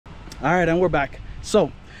All right, and we're back.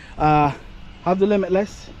 So have the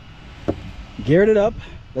Limitless, geared it up.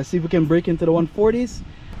 Let's see if we can break into the 140s.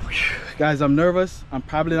 Guys, I'm nervous. I'm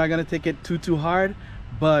probably not gonna take it too hard,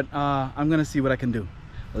 but I'm gonna see what I can do.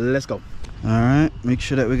 Let's go. All right, make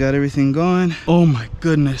sure that we got everything going. Oh my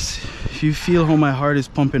goodness, if you feel how my heart is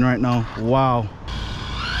pumping right now. Wow.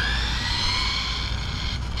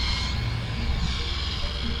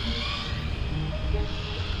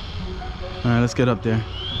 All right, let's get up there.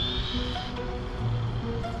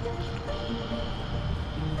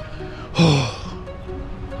 Oh.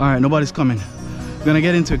 All right, nobody's coming. We're gonna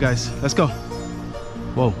get into it, guys. Let's go.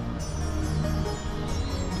 Whoa.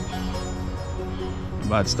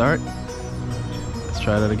 Bad start. Let's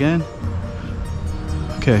try that again.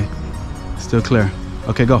 Okay, still clear.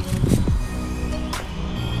 Okay, go.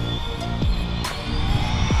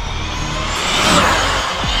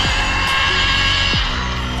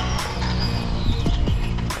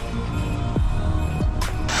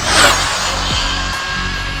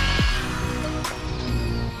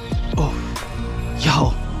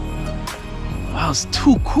 Yo, that was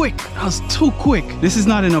too quick. That was too quick. This is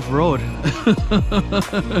not enough road.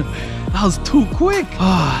 That was too quick.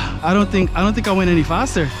 I don't think I went any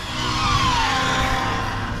faster.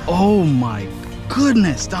 Oh my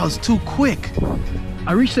goodness, that was too quick.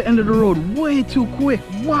 I reached the end of the road way too quick.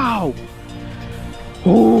 Wow.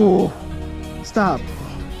 Oh, stop.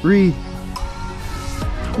 Breathe.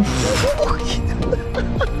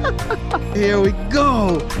 Here we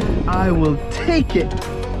go. I will take it.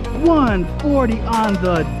 140 on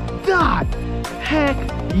the dot. Heck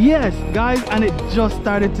yes, guys. And it just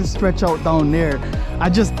started to stretch out down there. I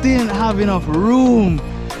just didn't have enough room,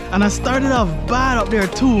 and I started off bad up there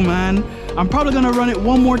too, man. I'm probably gonna run it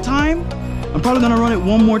one more time.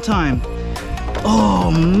 Oh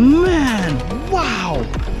man, wow.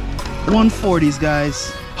 140s,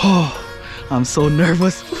 guys. Oh, I'm so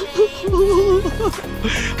nervous.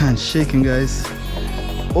 Hands shaking, guys.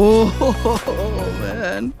 Oh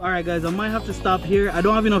man. All right, guys, I might have to stop here. I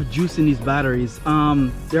don't have enough juice in these batteries.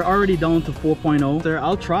 They're already down to 4.0.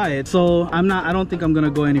 I'll try it. So I don't think I'm gonna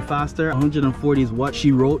go any faster. 140 is what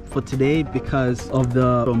she wrote for today because of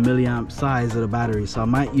the milliamp size of the battery. So I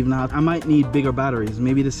might need bigger batteries.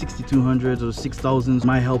 Maybe the 6200s or 6000s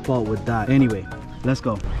might help out with that. Anyway, let's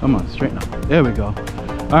go. Come on, straighten up. There we go.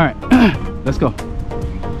 All right, let's go.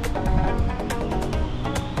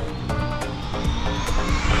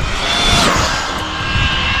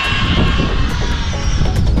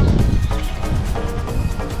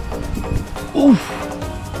 Oof.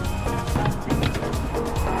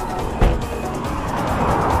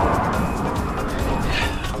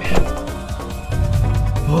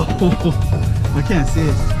 Oh, I can't see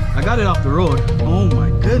it. I got it off the road. Oh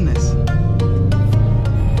my goodness.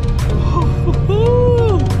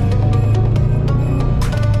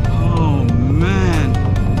 Oh man.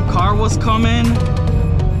 Car was coming.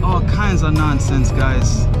 All kinds of nonsense,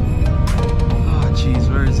 guys. Oh jeez,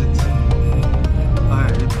 where is it?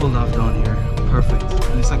 Alright, it pulled off down here. Perfect.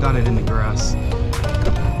 At least I got it in the grass.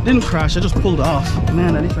 Didn't crash, I just pulled off.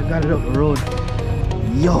 Man, at least I got it up the road.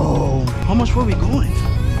 Yo, how much were we going?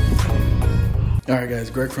 Alright guys,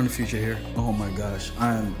 Greg from the future here. Oh my gosh.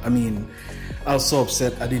 I was so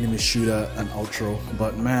upset I didn't even shoot an outro.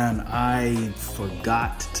 But man, I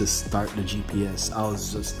forgot to start the GPS. I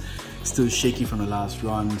was just still shaky from the last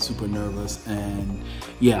run, super nervous, and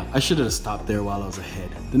yeah, I should have stopped there while I was ahead.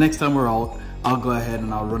 The next time we're out, I'll go ahead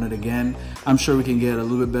and I'll run it again. I'm sure we can get a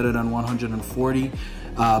little bit better than 140.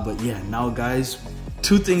 But yeah, now guys,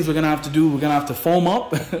 two things we're gonna have to do. We're gonna have to foam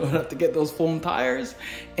up. We're gonna have to get those foam tires.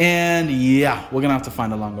 And yeah, we're gonna have to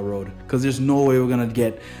find a longer road because there's no way we're gonna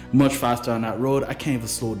get much faster on that road. I can't even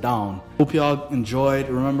slow down. Hope y'all enjoyed.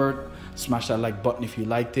 Remember, smash that like button if you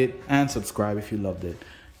liked it and subscribe if you loved it.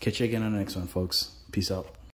 Catch you again on the next one, folks. Peace out.